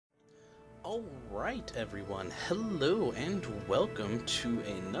Alright everyone, hello and welcome to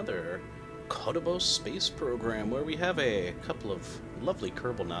another Kottabos Space Program where we have a couple of lovely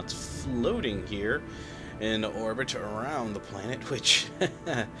Kerbonauts floating here in orbit around the planet, which,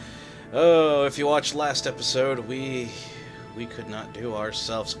 oh, if you watched last episode, we could not do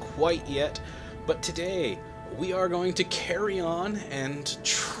ourselves quite yet, but today we are going to carry on and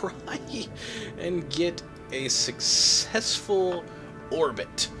try and get a successful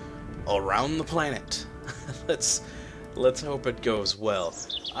orbit around the planet. Let's hope it goes well.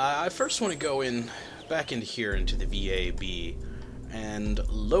 I first want to go back into here into the VAB and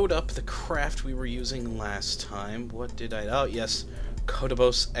load up the craft we were using last time. What did I... Oh, yes,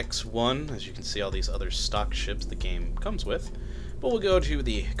 Kottabos X1. As you can see, all these other stock ships the game comes with. But we'll go to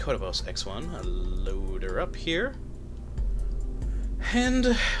the Kottabos X1, load her up here.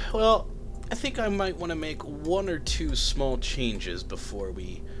 And, well, I think I might want to make one or two small changes before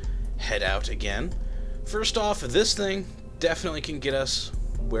we head out again. First off, this thing definitely can get us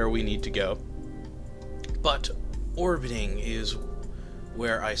where we need to go, but orbiting is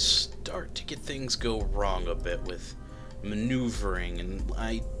where I start to get things go wrong a bit with maneuvering, and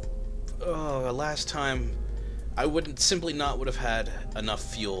last time I would have had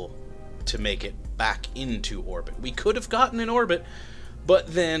enough fuel to make it back into orbit. We could have gotten in orbit,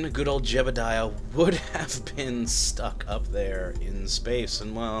 but then good old Jebediah would have been stuck up there in space,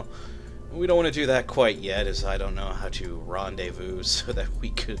 and well, we don't want to do that quite yet, as I don't know how to rendezvous so that we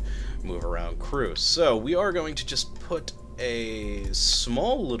could move around crew. So we are going to just put a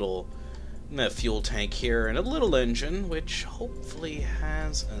small little fuel tank here and a little engine, which hopefully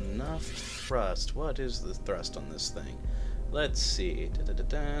has enough thrust. What is the thrust on this thing? Let's see.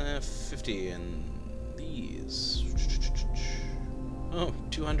 50 and these. Oh,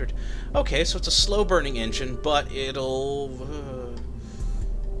 200. Okay, so it's a slow-burning engine, but it'll,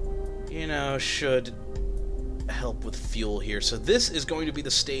 you know, should help with fuel here. So this is going to be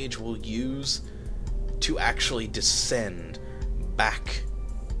the stage we'll use to actually descend back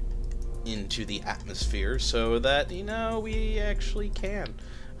into the atmosphere so that, you know, we actually can.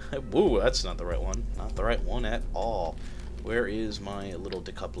 Woo, that's not the right one. Not the right one at all. Where is my little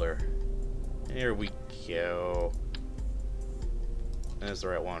decoupler? Here we go. That's the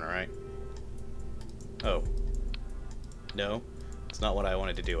right one, right? Oh. No, it's not what I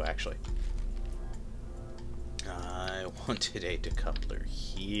wanted to do, actually. I wanted a decoupler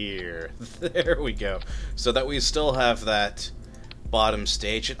here. There we go. So that we still have that bottom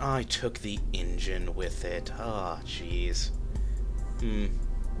stage, and I took the engine with it. Ah, oh, jeez.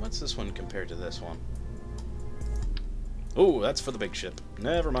 What's this one compared to this one? Oh, that's for the big ship.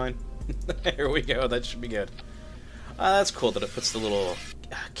 Never mind. There we go. That should be good. That's cool that it puts the little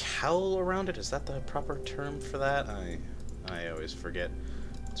cowl around it. Is that the proper term for that? I always forget.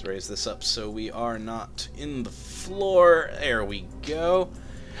 Let's raise this up so we are not in the floor. There we go.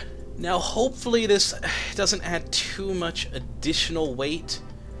 Now, hopefully this doesn't add too much additional weight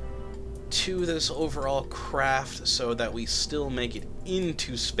to this overall craft so that we still make it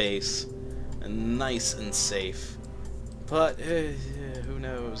into space and nice and safe. But, who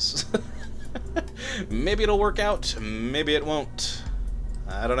knows? Maybe it'll work out, maybe it won't.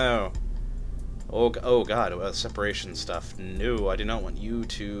 I don't know. Oh god, separation stuff. No, I do not want you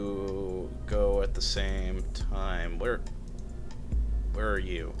to go at the same time. Where are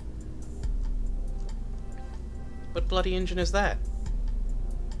you? What bloody engine is that?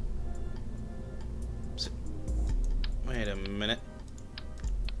 Wait a minute.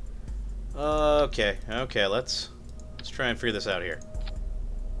 Okay, let's try and figure this out here.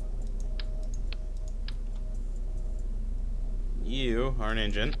 You are an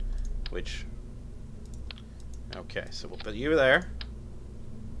engine, which... Okay, so we'll put you there.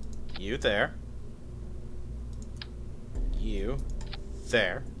 You there. You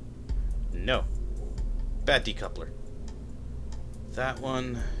there. No. Bad decoupler. That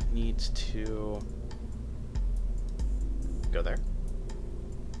one needs to go there.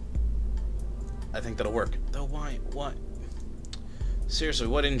 I think that'll work. Though why? What? Seriously,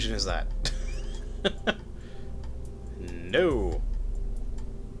 what engine is that? No.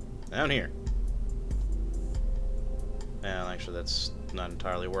 Down here. Well, actually, that's not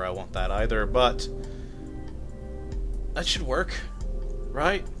entirely where I want that either, but that should work,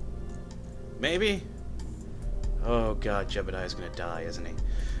 right? Maybe? Oh god, Jebediah's gonna die, isn't he?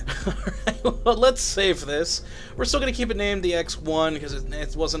 Alright, well, let's save this. We're still gonna keep it named the X1 because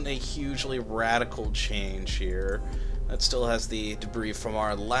it wasn't a hugely radical change here. That still has the debris from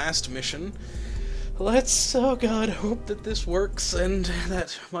our last mission. Let's, oh god, hope that this works and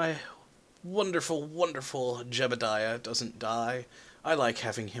that my wonderful, wonderful Jebediah doesn't die I like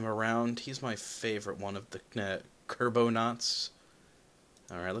having him around. He's my favorite one of the Kerbonauts.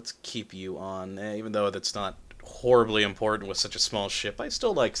 Alright, let's keep you on. Even though that's not horribly important with such a small ship, I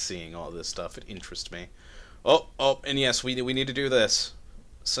still like seeing all this stuff. It interests me. Oh, and yes, we need to do this.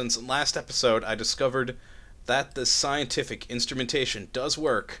 Since last episode, I discovered that the scientific instrumentation does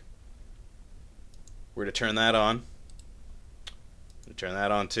work. We're to turn that on. Turn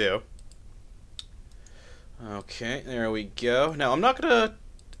that on too. Okay, there we go. Now, I'm not going to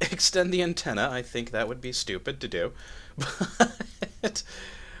extend the antenna. I think that would be stupid to do. But,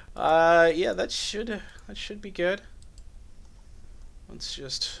 yeah, that should be good. Let's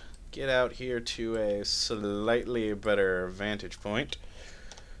just get out here to a slightly better vantage point.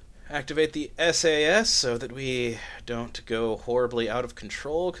 Activate the SAS so that we don't go horribly out of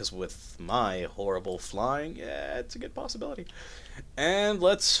control, because with my horrible flying, yeah, it's a good possibility. And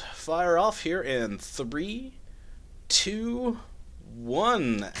let's fire off here in 3, 2,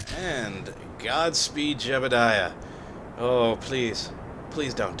 1, and Godspeed, Jebediah. Oh, please.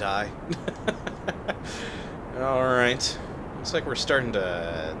 Please don't die. Alright. Looks like we're starting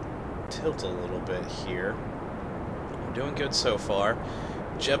to tilt a little bit here. We're doing good so far.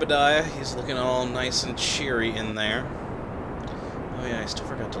 Jebediah, he's looking all nice and cheery in there. Oh yeah, I still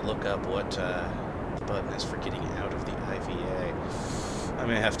forgot to look up what the button is for getting out of the IVA. I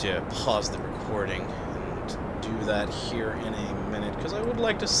may have to pause the recording and do that here in a minute, because I would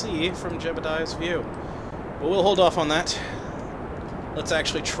like to see from Jebediah's view. But we'll hold off on that. Let's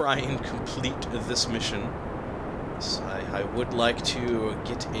actually try and complete this mission. So I would like to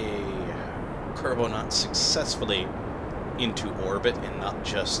get a Kerbonaut successfully into orbit and not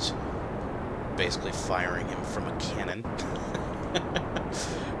just basically firing him from a cannon.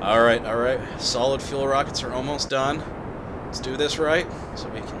 Alright. Solid fuel rockets are almost done. Let's do this right, so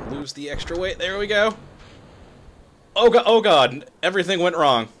we can lose the extra weight. There we go. Oh god, everything went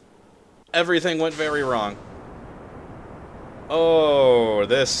wrong. Everything went very wrong. Oh,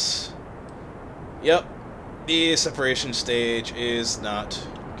 this... Yep. The separation stage is not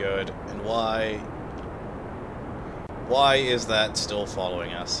good. And why... Why is that still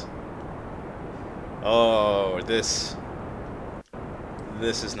following us? Oh, this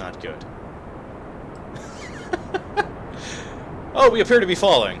is not good. Oh, we appear to be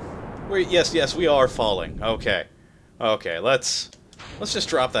falling. Yes, we are falling. Okay. Okay, let's just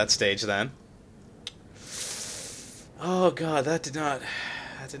drop that stage then. Oh god, that did not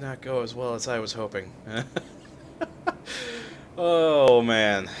go as well as I was hoping. Oh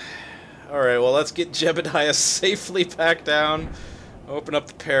man. Alright, well, let's get Jebediah safely back down, open up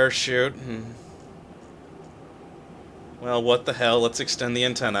the parachute, and... Well, what the hell, let's extend the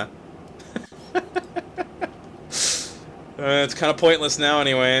antenna. It's kind of pointless now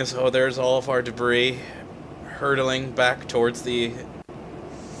anyways. Oh, there's all of our debris hurtling back towards the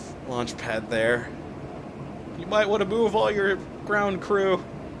launch pad there. You might want to move all your ground crew.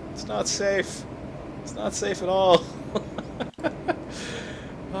 It's not safe. It's not safe at all.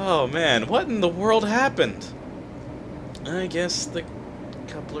 Oh man, what in the world happened? I guess the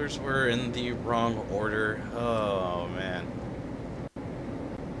couplers were in the wrong order. Oh man.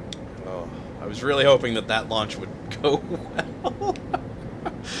 Oh, I was really hoping that that launch would go well.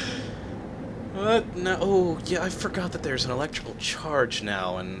 But no, oh yeah, I forgot that there's an electrical charge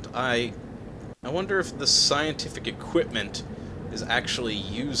now, and I wonder if the scientific equipment is actually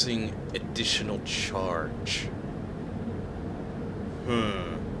using additional charge.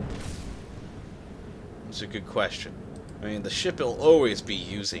 That's a good question. I mean, the ship will always be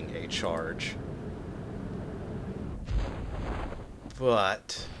using a charge.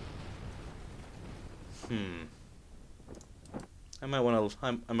 But... I might want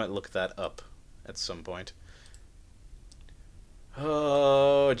to... I might look that up at some point.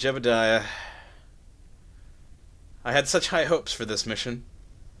 Oh, Jebediah. I had such high hopes for this mission.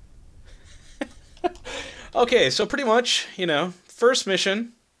 Okay, so pretty much, you know, first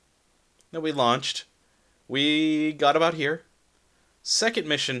mission that we launched, we got about here. Second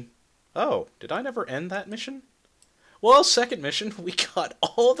mission, oh, did I never end that mission? Well, second mission, we got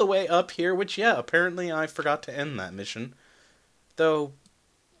all the way up here, which, yeah, apparently I forgot to end that mission. Though,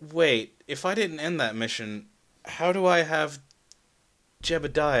 wait, if I didn't end that mission, how do I have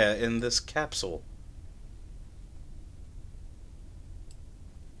Jebediah in this capsule?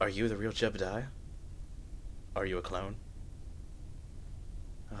 Are you the real Jebediah? Are you a clone?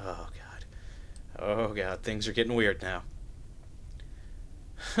 Oh, God. Oh, God, things are getting weird now.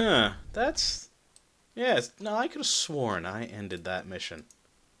 Huh, that's... Yes, no, I could have sworn I ended that mission.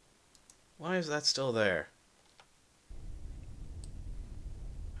 Why is that still there?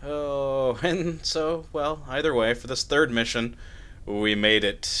 Oh, and so, well, either way, for this third mission, We made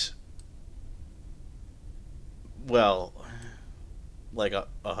it, well, like a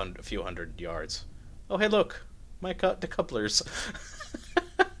few hundred yards. Oh, hey, look, my decouplers.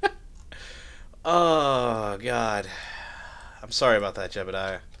 Oh, God. I'm sorry about that,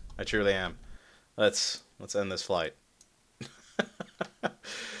 Jebediah. I truly am. Let's end this flight.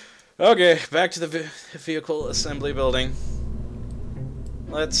 Okay, back to the vehicle assembly building.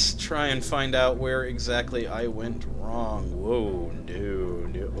 Let's try and find out where exactly I went wrong. Whoa,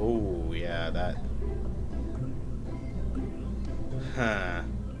 no. Oh, yeah, that. Huh.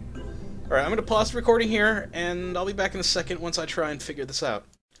 Alright, I'm going to pause the recording here, and I'll be back in a second once I try and figure this out.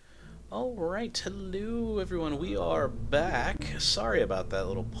 Alright, hello everyone, we are back. Sorry about that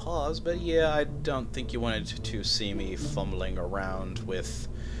little pause, but yeah, I don't think you wanted to see me fumbling around with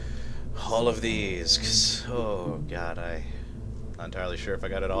all of these, 'cause, oh god, I'm not entirely sure if I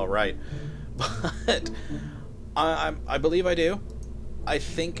got it all right. But I believe I do. I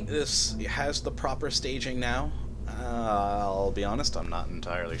think this has the proper staging now. I'll be honest, I'm not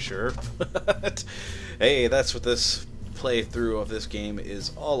entirely sure. But hey, that's what this playthrough of this game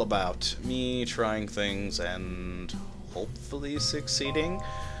is all about. Me trying things and hopefully succeeding.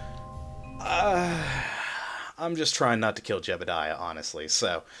 I'm just trying not to kill Jebediah, honestly,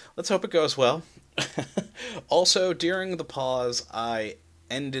 so let's hope it goes well. Also, during the pause, I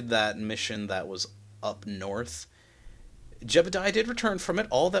ended that mission that was up north. Jebediah did return from it.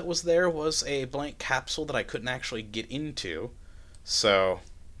 All that was there was a blank capsule that I couldn't actually get into. So,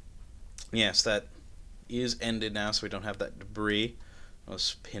 yes, that is ended now, so we don't have that debris.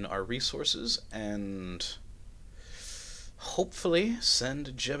 Let's pin our resources and hopefully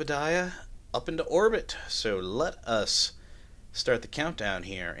send Jebediah up into orbit. So let us start the countdown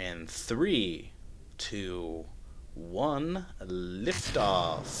here in 3, 2, 1,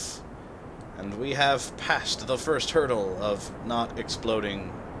 liftoff. And we have passed the first hurdle of not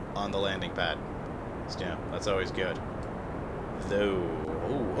exploding on the landing pad. So, yeah, that's always good. Though,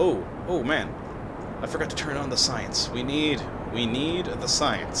 oh man, I forgot to turn on the science. We need the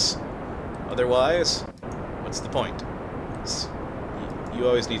science. Otherwise, what's the point? You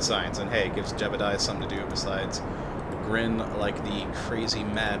always need science, and hey, it gives Jebediah something to do besides grin like the crazy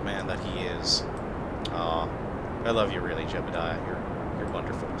madman that he is. Aw, I love you really, Jebediah. You're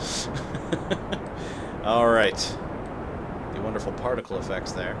wonderful. Alright. The wonderful particle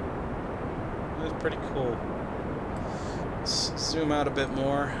effects there. That's pretty cool. Let's zoom out a bit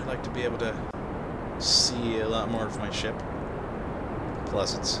more. I'd like to be able to see a lot more of my ship.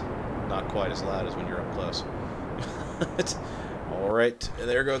 Plus, it's not quite as loud as when you're up close. Alright,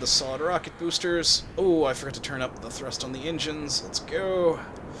 there go the solid rocket boosters. Oh, I forgot to turn up the thrust on the engines. Let's go.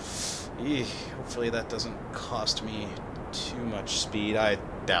 Eeh, hopefully that doesn't cost me too much speed. I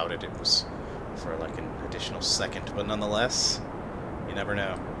doubt it. It was for like an additional second, but nonetheless, you never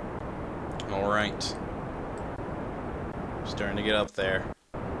know. Alright. Starting to get up there.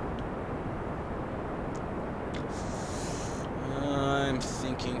 I'm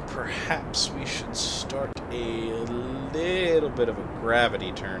thinking perhaps we should start a little bit of a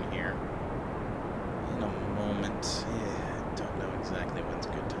gravity turn here in a moment. Yeah, I don't know exactly when's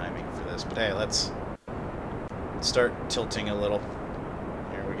good timing for this, but hey, let's start tilting a little.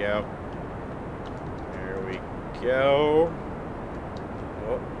 Here we go. There we go.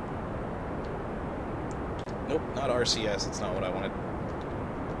 Oh. Nope, not RCS. That's not what I wanted.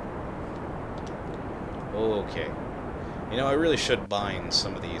 Okay. You know, I really should bind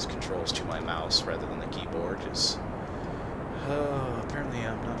some of these controls to my mouse rather than the keyboard, because apparently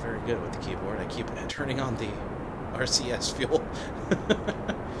I'm not very good with the keyboard. I keep turning on the RCS fuel.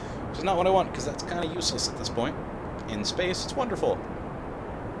 Which is not what I want, because that's kind of useless at this point. In space, it's wonderful.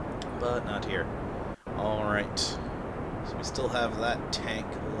 But not here. Alright. So we still have that tank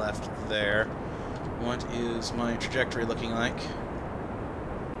left there. What is my trajectory looking like?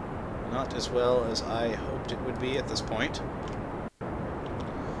 Not as well as I hoped it would be at this point.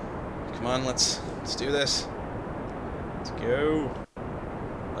 Come on, let's do this. Let's go.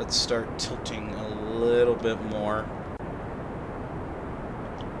 Let's start tilting a little bit more.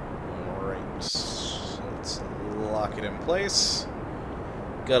 Alright. So let's lock it in place.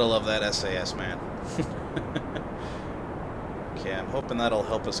 Gotta love that SAS, man. Okay, I'm hoping that'll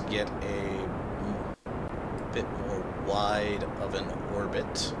help us get a bit more wide of an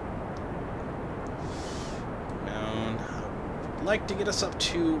orbit. I'd like to get us up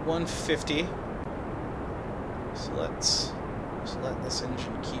to 150. So let's just let this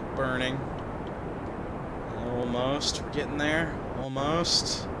engine keep burning. Almost. We're getting there.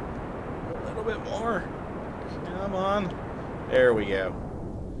 Almost. A little bit more. Come on. There we go.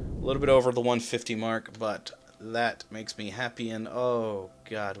 A little bit over the 150 mark, but that makes me happy, and oh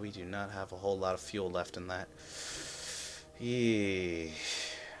god, we do not have a whole lot of fuel left in that. Yee.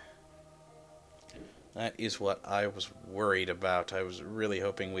 That is what I was worried about. I was really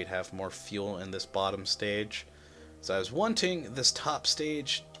hoping we'd have more fuel in this bottom stage. So I was wanting this top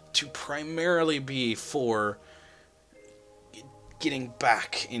stage to primarily be for getting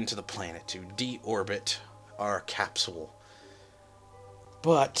back into the planet, to deorbit our capsule.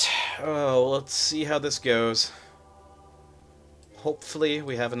 But, oh, let's see how this goes. Hopefully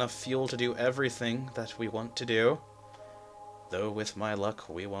we have enough fuel to do everything that we want to do. Though with my luck,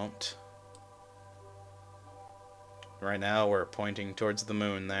 we won't. Right now we're pointing towards the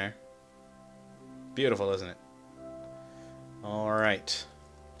moon there. Beautiful, isn't it? Alright.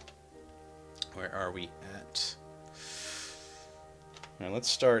 Where are we at? Now let's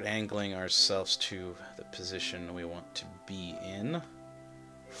start angling ourselves to the position we want to be in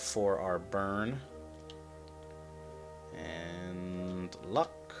for our burn. And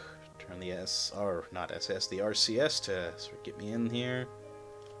luck. Turn the not SS, the RCS to sort of get me in here.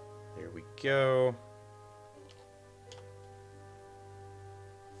 There we go.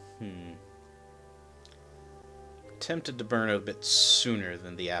 Tempted to burn a bit sooner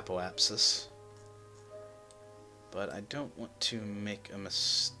than the apoapsis, but I don't want to make a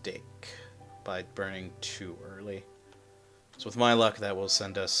mistake by burning too early. So with my luck, that will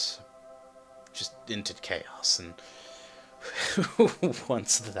send us just into chaos, and who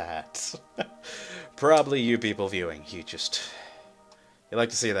wants that? Probably you people viewing. You like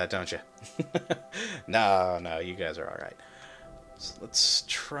to see that, don't you? No, you guys are alright. So let's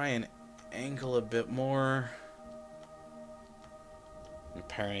try and angle a bit more.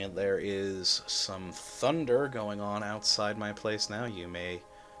 Apparently there is some thunder going on outside my place now. You may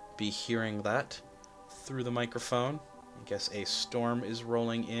be hearing that through the microphone. I guess a storm is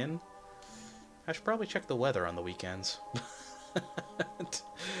rolling in. I should probably check the weather on the weekends. What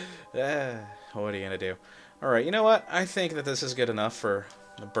are you gonna do? Alright, you know what? I think that this is good enough for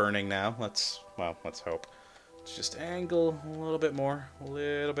the burning now. Let's hope. Let's just angle a little bit more.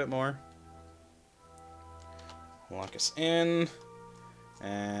 Lock us in.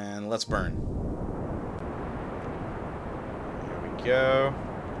 And let's burn. There we go.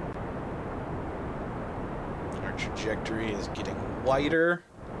 Our trajectory is getting wider.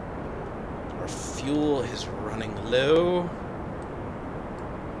 Our fuel is running low.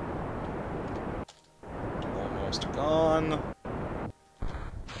 Almost gone.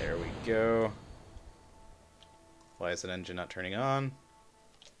 There we go. Why is that engine not turning on?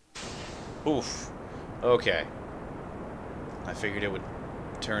 Oof. Okay. I figured it would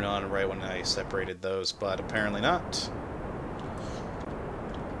turn on right when I separated those, but apparently not.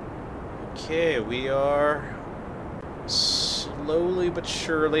 Okay, we are slowly but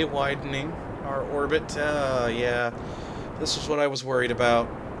surely widening our orbit. Yeah, this is what I was worried about.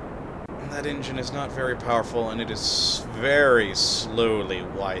 That engine is not very powerful, and it is very slowly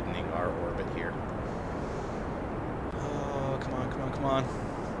widening our orbit here. Oh, come on.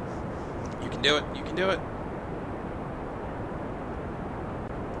 You can do it.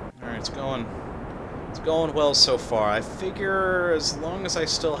 Alright, it's going well so far. I figure as long as I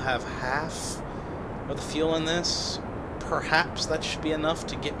still have half of the fuel in this, perhaps that should be enough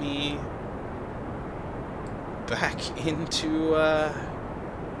to get me back into the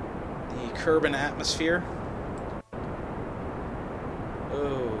Kerbin atmosphere.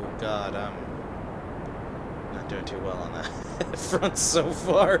 Oh god, I'm not doing too well on that front so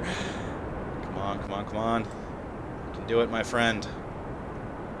far. Come on. You can do it, my friend.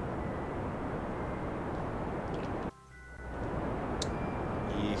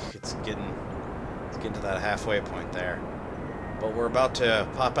 It's getting to that halfway point there. But we're about to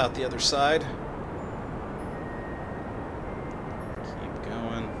pop out the other side. Keep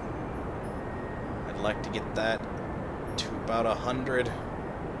going. I'd like to get that to about 100.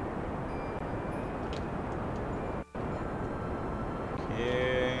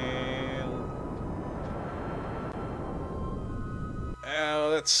 Okay. Oh,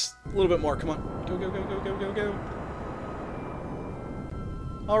 that's a little bit more. Come on. Go.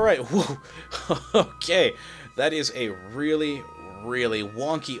 Alright, whew. Okay, that is a really, really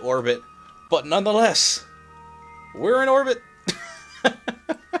wonky orbit, but nonetheless, we're in orbit.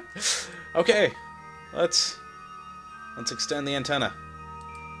 Okay, let's extend the antenna.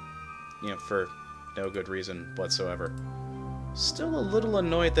 You know, for no good reason whatsoever. Still a little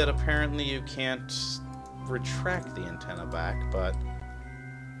annoyed that apparently you can't retract the antenna back, but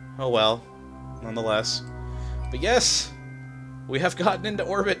oh well, nonetheless. But yes, we have gotten into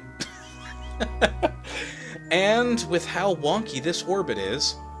orbit. And with how wonky this orbit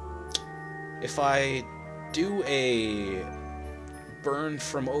is, if I do a burn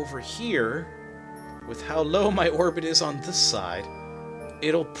from over here, with how low my orbit is on this side,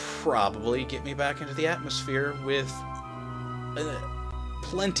 it'll probably get me back into the atmosphere with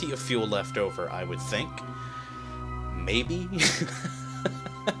plenty of fuel left over, I would think. Maybe?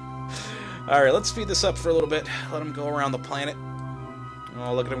 Alright, let's speed this up for a little bit. Let him go around the planet.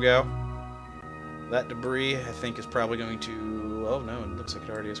 Oh, look at him go. That debris, I think, is probably going to... Oh, no, it looks like it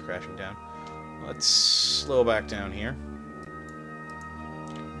already is crashing down. Let's slow back down here.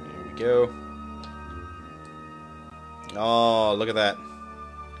 There we go. Oh, look at that.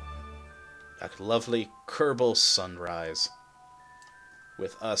 A lovely Kerbal sunrise.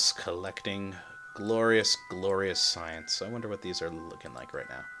 With us collecting glorious, glorious science. I wonder what these are looking like right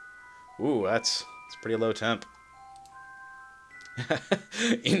now. Ooh, it's pretty low temp.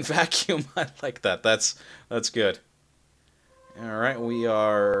 In vacuum, I like that. That's good. Alright, we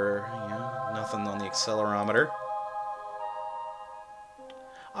are... Yeah, nothing on the accelerometer.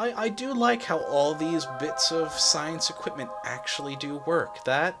 I do like how all these bits of science equipment actually do work.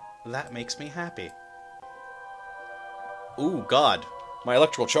 That makes me happy. Ooh, God. My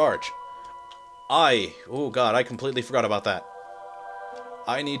electrical charge. Oh God, I completely forgot about that.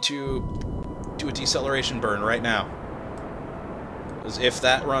 I need to do a deceleration burn right now. Because if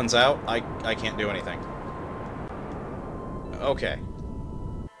that runs out, I can't do anything. Okay.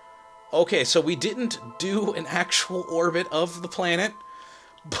 Okay, so we didn't do an actual orbit of the planet,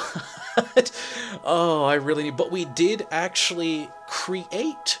 but... Oh, I really need... But we did actually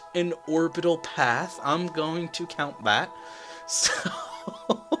create an orbital path. I'm going to count that. So...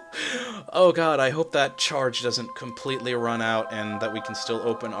 Oh God, I hope that charge doesn't completely run out and that we can still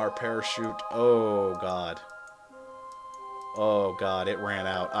open our parachute. Oh God. Oh God, it ran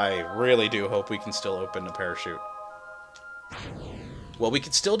out. I really do hope we can still open the parachute. Well, we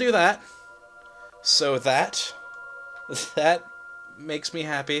can still do that. So that makes me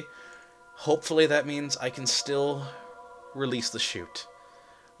happy. Hopefully that means I can still release the chute.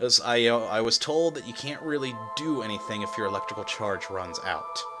 As I was told that you can't really do anything if your electrical charge runs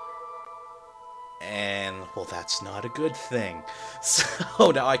out. And, well, that's not a good thing. So,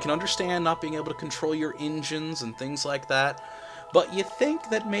 now I can understand not being able to control your engines and things like that, but you think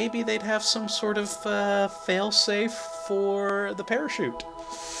that maybe they'd have some sort of fail-safe for the parachute.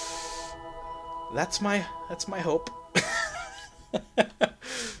 That's my hope.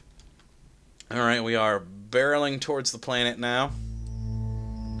 Alright, we are barreling towards the planet now.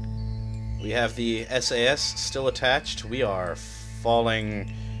 We have the SAS still attached. We are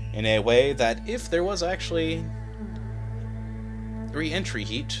falling in a way that, if there was actually re-entry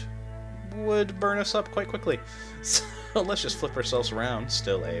heat, would burn us up quite quickly. So let's just flip ourselves around.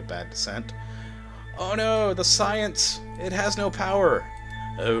 Still a bad descent. Oh no, the science! It has no power!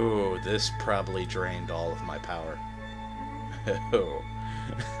 Oh, this probably drained all of my power. Oh.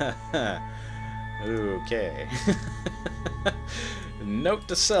 Okay. Note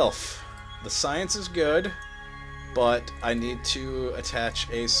to self. The science is good, but I need to attach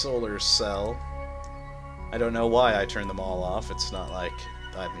a solar cell. I don't know why I turned them all off. It's not like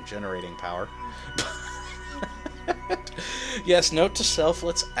I'm generating power. Yes, note to self,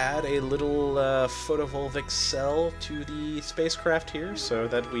 let's add a little photovoltaic cell to the spacecraft here so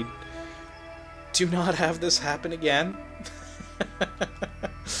that we do not have this happen again.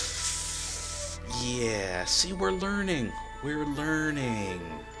 Yeah, see, we're learning. We're learning.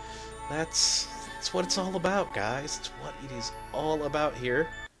 That's what it's all about, guys. It's what it is all about here.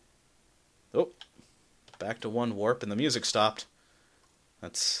 Oh, back to one warp, and the music stopped.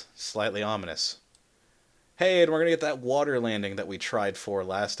 That's slightly ominous. Hey, and we're gonna get that water landing that we tried for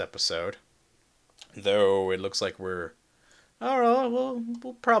last episode. Though it looks like we're... I don't know,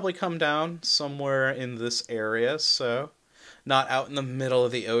 we'll probably come down somewhere in this area, so... Not out in the middle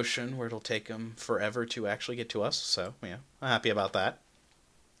of the ocean, where it'll take them forever to actually get to us, so, yeah, I'm happy about that.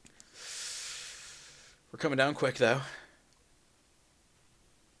 We're coming down quick, though.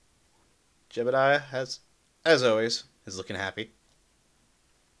 Jebediah, as always, is looking happy.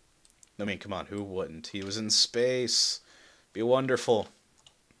 I mean, come on, who wouldn't? He was in space. Be wonderful.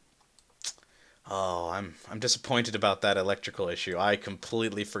 Oh, I'm disappointed about that electrical issue. I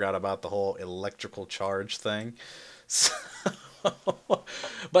completely forgot about the whole electrical charge thing. So,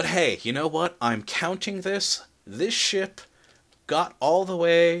 but hey, you know what? I'm counting this. This ship got all the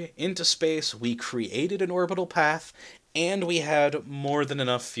way into space, we created an orbital path, and we had more than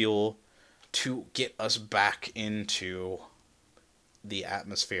enough fuel to get us back into the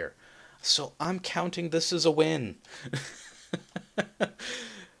atmosphere. So I'm counting this as a win.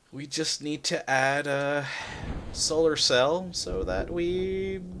 We just need to add a solar cell so that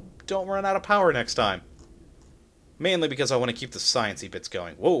we don't run out of power next time. Mainly because I want to keep the sciencey bits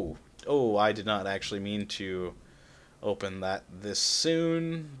going. Whoa! Oh, I did not actually mean to open that this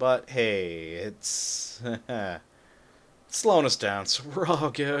soon, but hey, it's slowing us down, so we're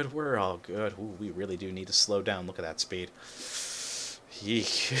all good. We're all good. Ooh, we really do need to slow down. Look at that speed.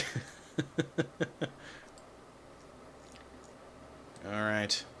 Yeek.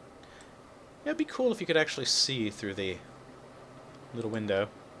 Alright. Yeah, it'd be cool if you could actually see through the little window.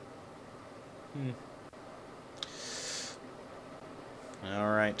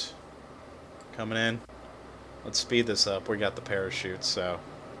 Alright. Coming in. Let's speed this up. We got the parachute, so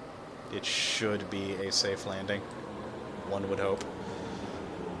it should be a safe landing. One would hope.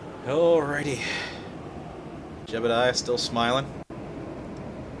 Alrighty. Jebediah still smiling.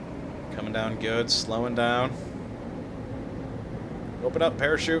 Coming down good, slowing down. Open up,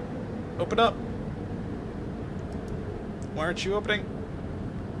 parachute. Open up. Why aren't you opening?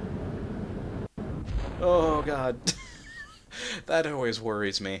 Oh, God. That always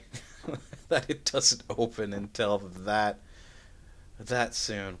worries me. That it doesn't open until that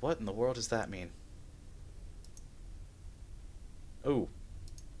soon. What in the world does that mean? Oh.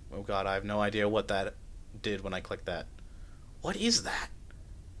 Oh, God, I have no idea what that did when I clicked that. What is that?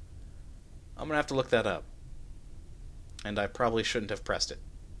 I'm gonna have to look that up. And I probably shouldn't have pressed it.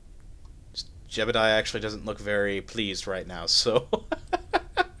 Jebediah actually doesn't look very pleased right now, so...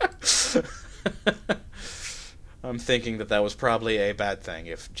 I'm thinking that that was probably a bad thing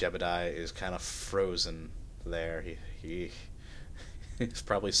if Jebediah is kind of frozen there. He's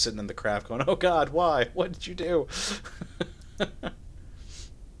probably sitting in the craft going, oh God, why? What did you do?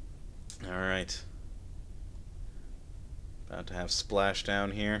 Alright. About to have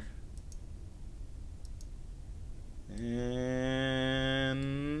splashdown here.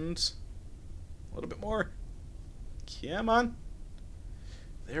 And a little bit more. Come on.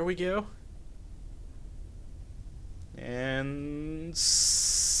 There we go. And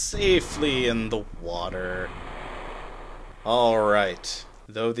safely in the water. Alright.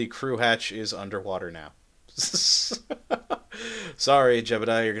 Though the crew hatch is underwater now. Sorry,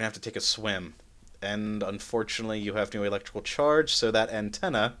 Jebediah, you're gonna have to take a swim. And unfortunately, you have no electrical charge, so that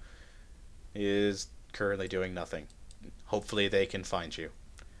antenna is currently doing nothing. Hopefully they can find you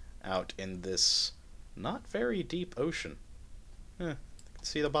out in this not very deep ocean. You can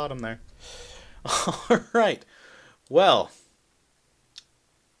see the bottom there. Alright. Well,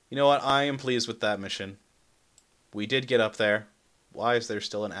 you know what? I am pleased with that mission. We did get up there. Why is there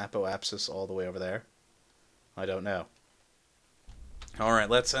still an apoapsis all the way over there? I don't know. Alright,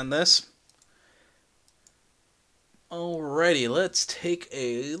 let's end this. Alrighty, let's take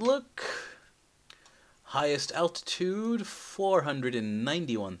a look. Highest altitude,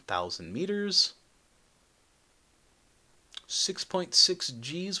 491,000 meters.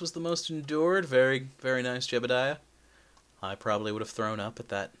 6.6 Gs was the most endured. Very, very nice, Jebediah. I probably would have thrown up at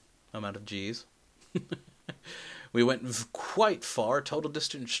that amount of Gs. We went quite far. Total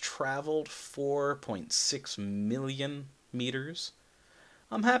distance traveled, 4.6 million meters.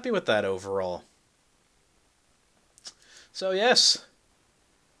 I'm happy with that overall. So yes,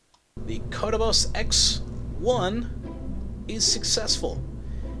 the Kottabos X1 is successful.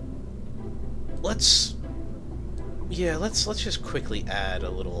 Let's just quickly add a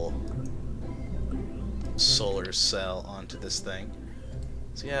little solar cell onto this thing.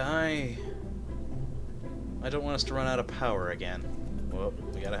 So yeah, I don't want us to run out of power again. Well,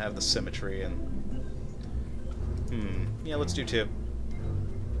 we gotta have the symmetry and... yeah, let's do 2.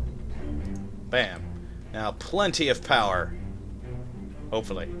 Bam. Now, plenty of power.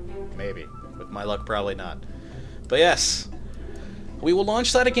 Hopefully. Maybe. With my luck, probably not. But yes, we will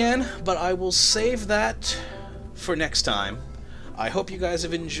launch that again, but I will save that for next time. I hope you guys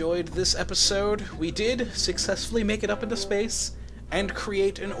have enjoyed this episode. We did successfully make it up into space and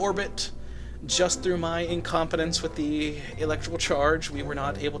create an orbit. Just through my incompetence with the electrical charge, we were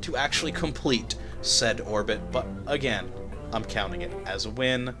not able to actually complete said orbit, but again, I'm counting it as a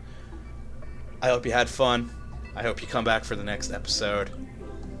win. I hope you had fun. I hope you come back for the next episode.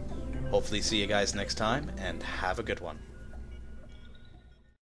 Hopefully see you guys next time, and have a good one.